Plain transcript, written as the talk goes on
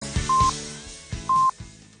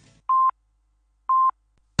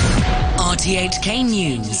RTHK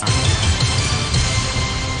News.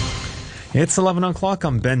 It's 11 o'clock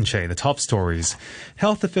on Benche, the top stories.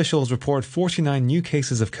 Health officials report 49 new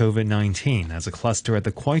cases of COVID-19 as a cluster at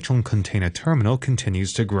the Kwai Chung Container Terminal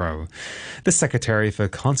continues to grow. The Secretary for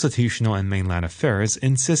Constitutional and Mainland Affairs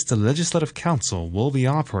insists the Legislative Council will be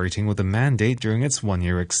operating with a mandate during its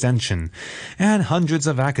one-year extension. And hundreds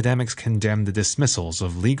of academics condemn the dismissals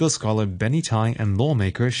of legal scholar Benny Tai and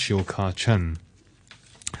lawmaker Siu Ka-chun.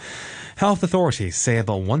 Health authorities say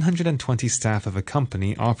about 120 staff of a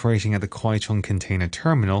company operating at the Kwai Chung Container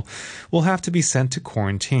Terminal will have to be sent to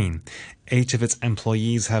quarantine. 8 of its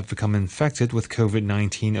employees have become infected with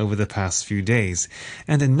COVID-19 over the past few days,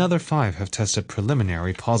 and another 5 have tested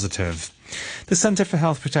preliminary positive. The Center for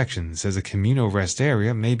Health Protection says a communal rest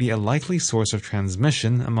area may be a likely source of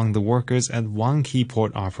transmission among the workers at Wang Kee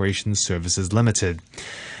Port Operations Services Limited.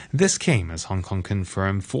 This came as Hong Kong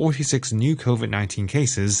confirmed 46 new COVID-19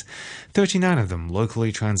 cases, 39 of them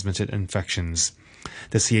locally transmitted infections.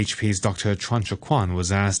 The CHP's Dr. Chuan Chuk-kwan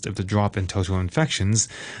was asked if the drop in total infections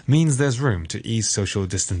means there's room to ease social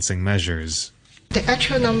distancing measures. The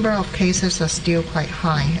actual number of cases are still quite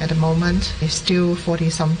high at the moment. It's still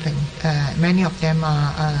 40-something. Many of them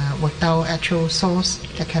are without actual source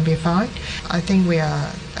that can be found. I think we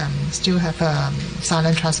are still have a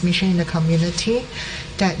silent transmission in the community,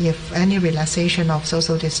 that if any relaxation of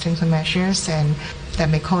social distancing measures, and that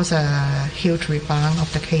may cause a huge rebound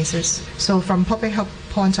of the cases. So from public health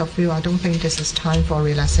point of view, I don't think this is time for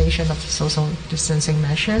relaxation of social distancing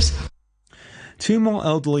measures. 2 more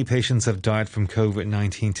elderly patients have died from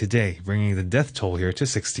COVID-19 today, bringing the death toll here to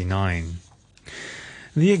 69.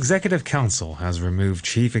 The Executive Council has removed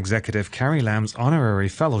Chief Executive Carrie Lam's honorary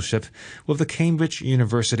fellowship with the Cambridge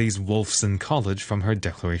University's Wolfson College from her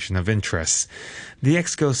declaration of interests. The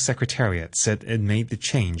EXCO Secretariat said it made the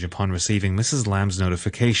change upon receiving Mrs. Lam's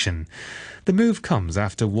notification. The move comes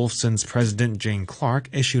after Wolfson's president Jane Clark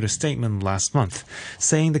issued a statement last month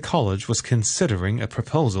saying the college was considering a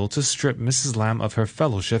proposal to strip Mrs. Lam of her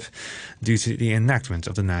fellowship due to the enactment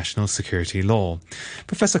of the national security law.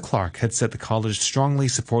 Professor Clark had said the college strongly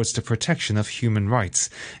supports the protection of human rights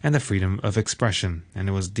and the freedom of expression, and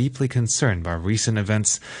it was deeply concerned by recent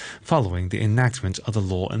events following the enactment of the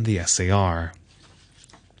law in the SAR.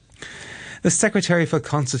 The Secretary for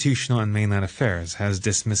Constitutional and Mainland Affairs has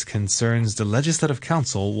dismissed concerns the Legislative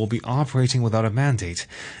Council will be operating without a mandate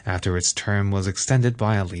after its term was extended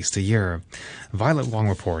by at least a year. Violet Wong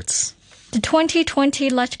reports. The 2020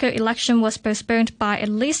 LegCo election was postponed by at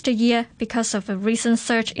least a year because of a recent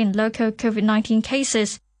surge in local COVID-19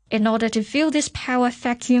 cases. In order to fill this power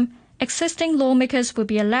vacuum, existing lawmakers will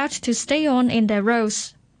be allowed to stay on in their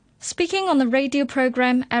roles. Speaking on the radio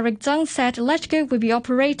program, Eric Tsang said LegCo will be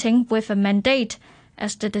operating with a mandate,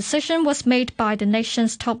 as the decision was made by the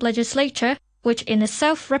nation's top legislature, which in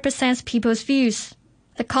itself represents people's views.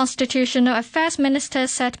 The Constitutional Affairs Minister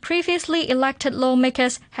said previously elected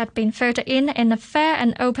lawmakers had been voted in a fair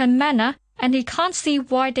and open manner, and he can't see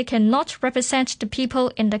why they cannot represent the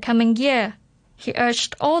people in the coming year. He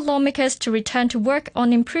urged all lawmakers to return to work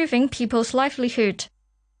on improving people's livelihood.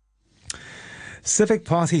 Civic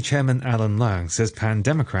Party Chairman Alan Leung says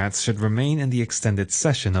pan-Democrats should remain in the extended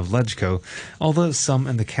session of LegCo, although some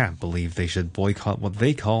in the camp believe they should boycott what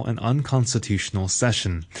they call an unconstitutional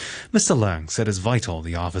session. Mr. Leung said it's vital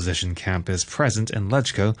the opposition camp is present in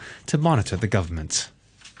LegCo to monitor the government.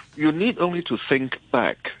 You need only to think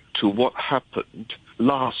back to what happened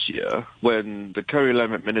last year when the Carrie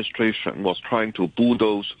Lam administration was trying to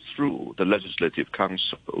bulldoze through the Legislative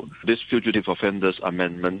Council this Fugitive Offenders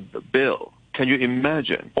Amendment Bill. Can you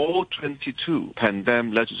imagine all 22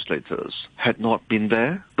 pandemic legislators had not been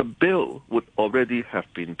there? The bill would already have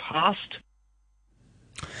been passed.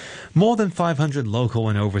 More than 500 local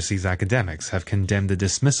and overseas academics have condemned the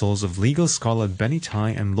dismissals of legal scholar Benny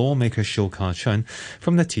Tai and lawmaker Siu Ka-chun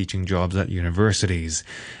from their teaching jobs at universities.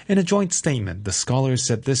 In a joint statement, the scholars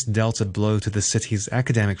said this dealt a blow to the city's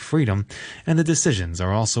academic freedom, and the decisions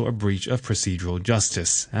are also a breach of procedural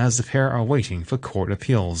justice, as the pair are waiting for court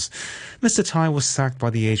appeals. Mr. Tai was sacked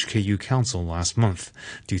by the HKU Council last month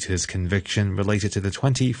due to his conviction related to the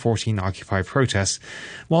 2014 Occupy protests,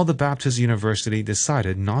 while the Baptist University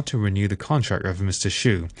decided not to renew the contract of Mr.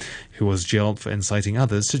 Siu, who was jailed for inciting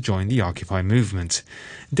others to join the Occupy movement.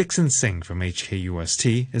 Dixon Singh from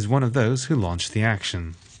HKUST is one of those who launched the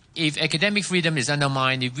action. If academic freedom is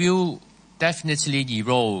undermined, it will definitely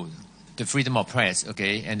erode the freedom of press,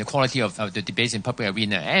 and the quality of the debates in public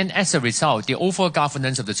arena. And as a result, the overall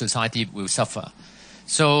governance of the society will suffer.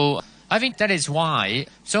 So I think that is why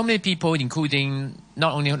so many people, including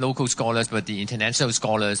not only local scholars, but the international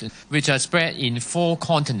scholars, which are spread in 4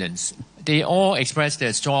 continents, they all expressed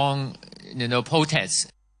their strong, protests.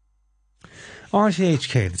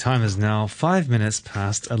 RTHK, the time is now 5 minutes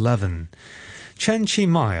past 11. Chen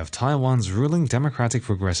Chi-mai of Taiwan's ruling Democratic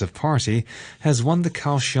Progressive Party has won the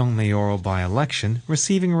Kaohsiung mayoral by-election,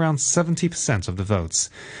 receiving around 70% of the votes.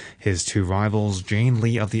 His two rivals, Jane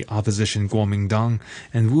Li of the opposition Kuomintang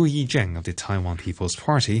and Wu Yizheng of the Taiwan People's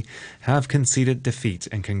Party, have conceded defeat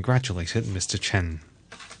and congratulated Mr. Chen.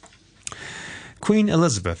 Queen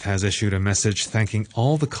Elizabeth has issued a message thanking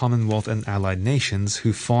all the Commonwealth and allied nations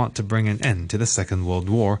who fought to bring an end to the Second World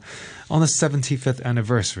War on the 75th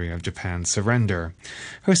anniversary of Japan's surrender.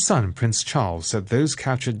 Her son, Prince Charles, said those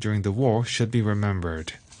captured during the war should be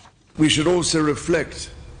remembered. We should also reflect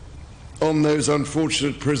on those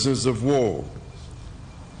unfortunate prisoners of war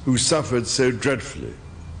who suffered so dreadfully.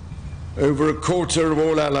 Over a quarter of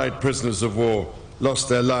all allied prisoners of war lost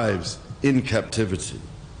their lives in captivity.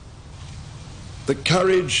 The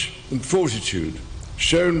courage and fortitude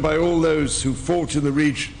shown by all those who fought in the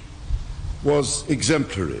region was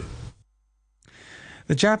exemplary.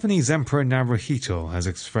 The Japanese Emperor Naruhito has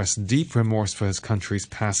expressed deep remorse for his country's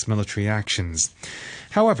past military actions.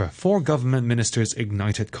 However, 4 government ministers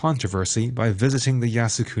ignited controversy by visiting the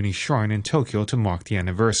Yasukuni Shrine in Tokyo to mark the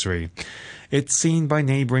anniversary. It's seen by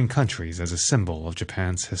neighboring countries as a symbol of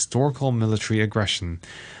Japan's historical military aggression.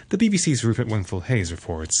 The BBC's Rupert Wingfield-Hayes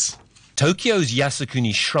reports. Tokyo's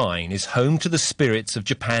Yasukuni Shrine is home to the spirits of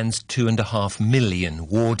Japan's 2.5 million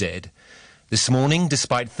war dead. This morning,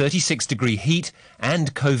 despite 36-degree heat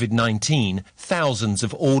and COVID-19, thousands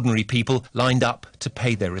of ordinary people lined up to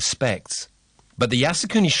pay their respects. But the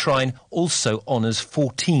Yasukuni Shrine also honours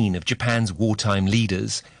 14 of Japan's wartime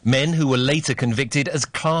leaders, men who were later convicted as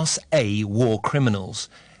Class A war criminals.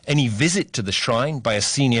 Any visit to the shrine by a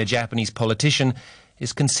senior Japanese politician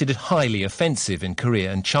is considered highly offensive in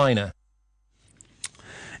Korea and China.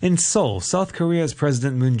 In Seoul, South Korea's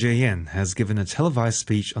President Moon Jae-in has given a televised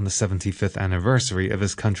speech on the 75th anniversary of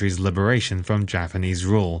his country's liberation from Japanese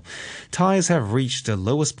rule. Ties have reached the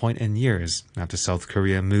lowest point in years after South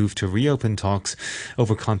Korea moved to reopen talks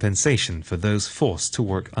over compensation for those forced to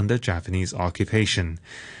work under Japanese occupation.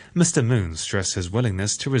 Mr. Moon stressed his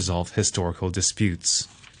willingness to resolve historical disputes.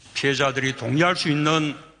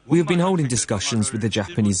 We have been holding discussions with the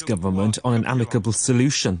Japanese government on an amicable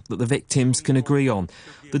solution that the victims can agree on.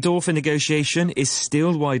 The door for negotiation is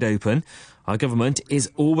still wide open. Our government is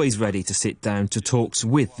always ready to sit down to talks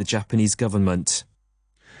with the Japanese government.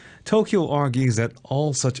 Tokyo argues that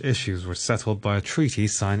all such issues were settled by a treaty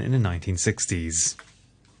signed in the 1960s.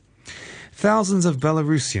 Thousands of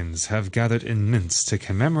Belarusians have gathered in Minsk to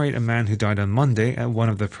commemorate a man who died on Monday at one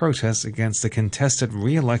of the protests against the contested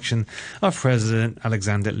re-election of President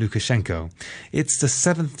Alexander Lukashenko. It's the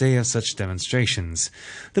 7th day of such demonstrations.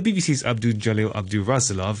 The BBC's Abdul Jalil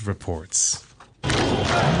Abdulrazilov reports.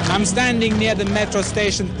 I'm standing near the metro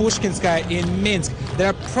station Pushkinskaya in Minsk. There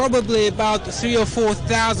are probably about 3,000 or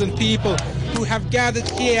 4,000 people who have gathered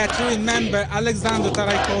here to remember Alexander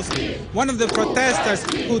Taraikovsky, one of the protesters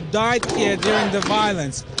who died here during the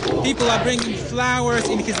violence. People are bringing flowers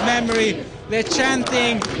in his memory. They're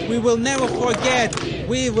chanting, "We will never forget,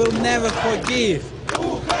 we will never forgive."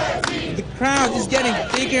 The crowd is getting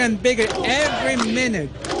bigger and bigger every minute.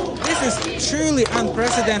 This is truly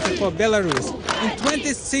unprecedented for Belarus. In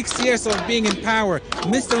 26 years of being in power,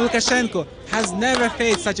 Mr. Lukashenko has never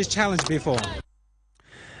faced such a challenge before.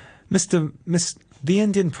 The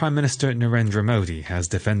Indian Prime Minister Narendra Modi has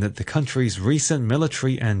defended the country's recent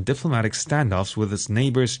military and diplomatic standoffs with its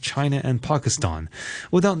neighbours China and Pakistan,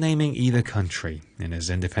 without naming either country. In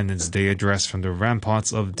his Independence Day address from the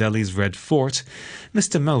ramparts of Delhi's Red Fort,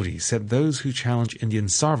 Mr. Modi said those who challenge Indian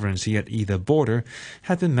sovereignty at either border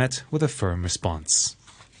had been met with a firm response.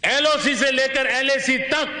 From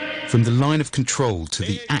the line of control to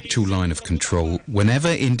the actual line of control, whenever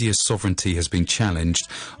India's sovereignty has been challenged,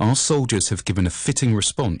 our soldiers have given a fitting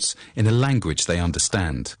response in a language they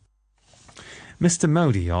understand. Mr.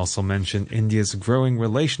 Modi also mentioned India's growing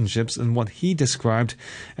relationships in what he described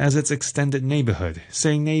as its extended neighbourhood,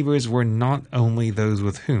 saying neighbours were not only those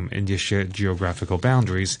with whom India shared geographical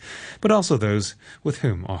boundaries, but also those with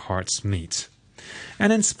whom our hearts meet.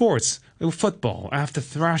 And in sports, football, after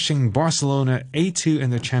thrashing Barcelona 8-2 in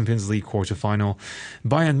the Champions League quarter-final,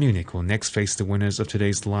 Bayern Munich will next face the winners of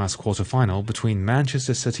today's last quarter-final between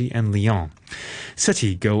Manchester City and Lyon.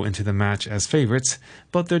 City go into the match as favourites,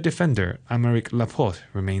 but their defender, Aymeric Laporte,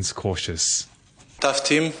 remains cautious. Tough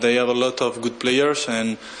team, they have a lot of good players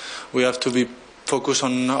and we have to be focused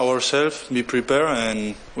on ourselves, be prepared,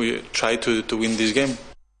 and we try to win this game.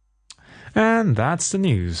 And that's the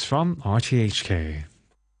news from RTHK.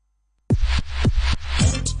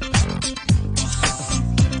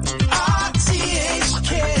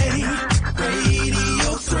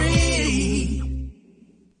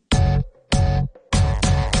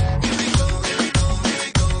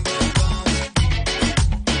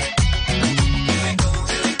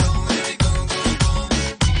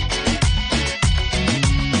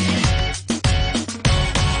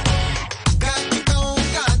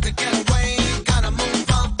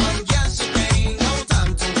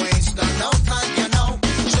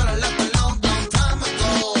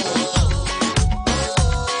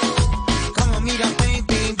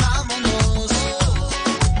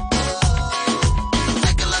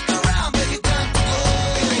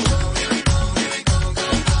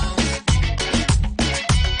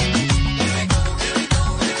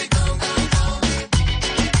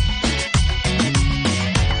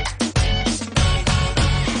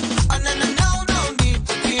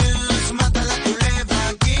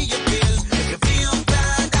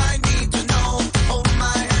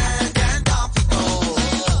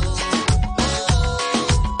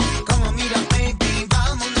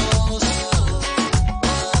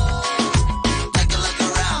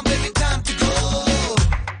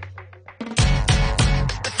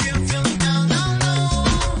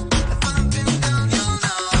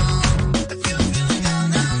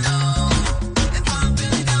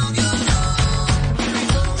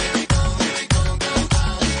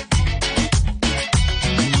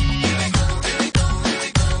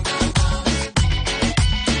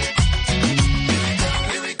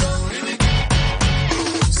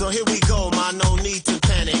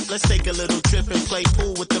 field trip and play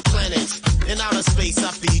pool with the planets. In outer space,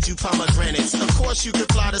 I feed you pomegranates. Of course you can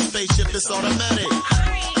fly the spaceship, it's automatic.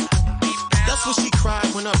 That's what she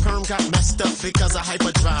cried when her perm got messed up because of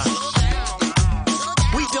hyperdrive.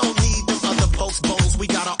 We don't need them other folks' bones. We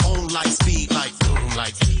got our own light speed, like boom,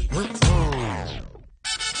 like boom, boom.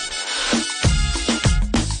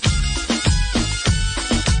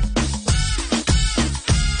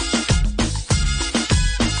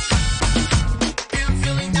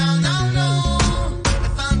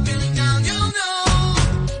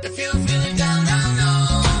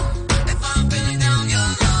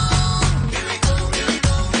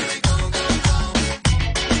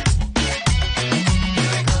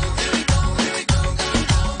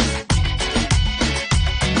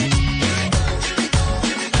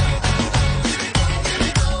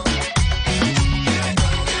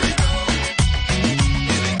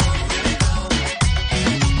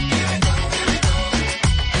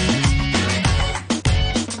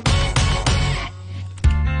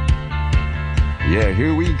 Yeah,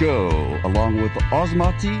 here we go, along with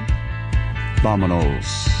Osmati,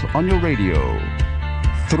 Vamonos, on your radio.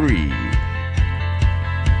 3,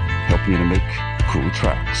 helping you to make cool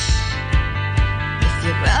tracks. If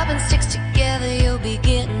you're rubbing sticks together, you'll be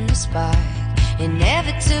getting a spark.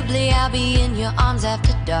 Inevitably, I'll be in your arms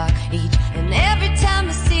after dark. Each and every time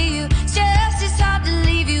I see you, it's just as hard to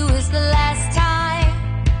leave you as the last time.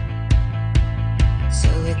 So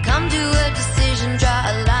we come to a decision,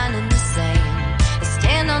 draw a line in the sand.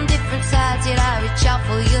 Stand on different sides, yet I reach out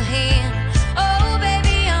for your hand. Oh,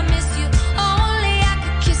 baby, I miss you. Only I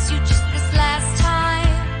could kiss you just this last time.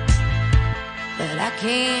 But I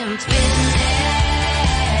can't finish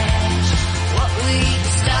what we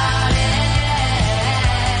started.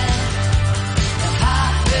 The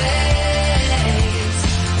heart breaks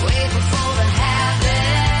way before the habit.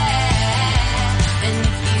 And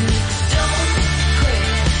if you don't quit,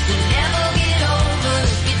 you never get over.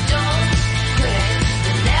 If you don't quit,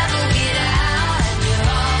 never get out, and you're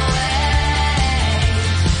always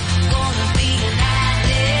gonna be an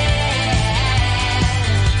addict.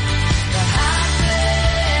 The heart breaks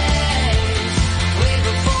way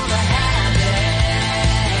before the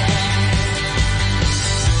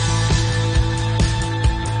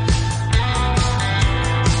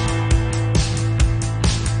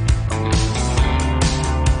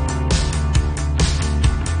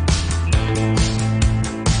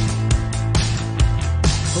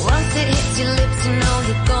once it hits your lips, you know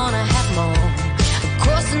you're gonna have more.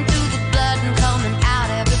 Coursing through the blood and coming out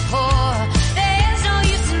every pore. There's no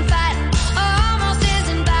use in fighting, almost as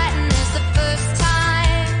inviting as the first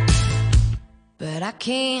time. But I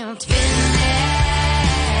can't finish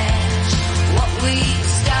what we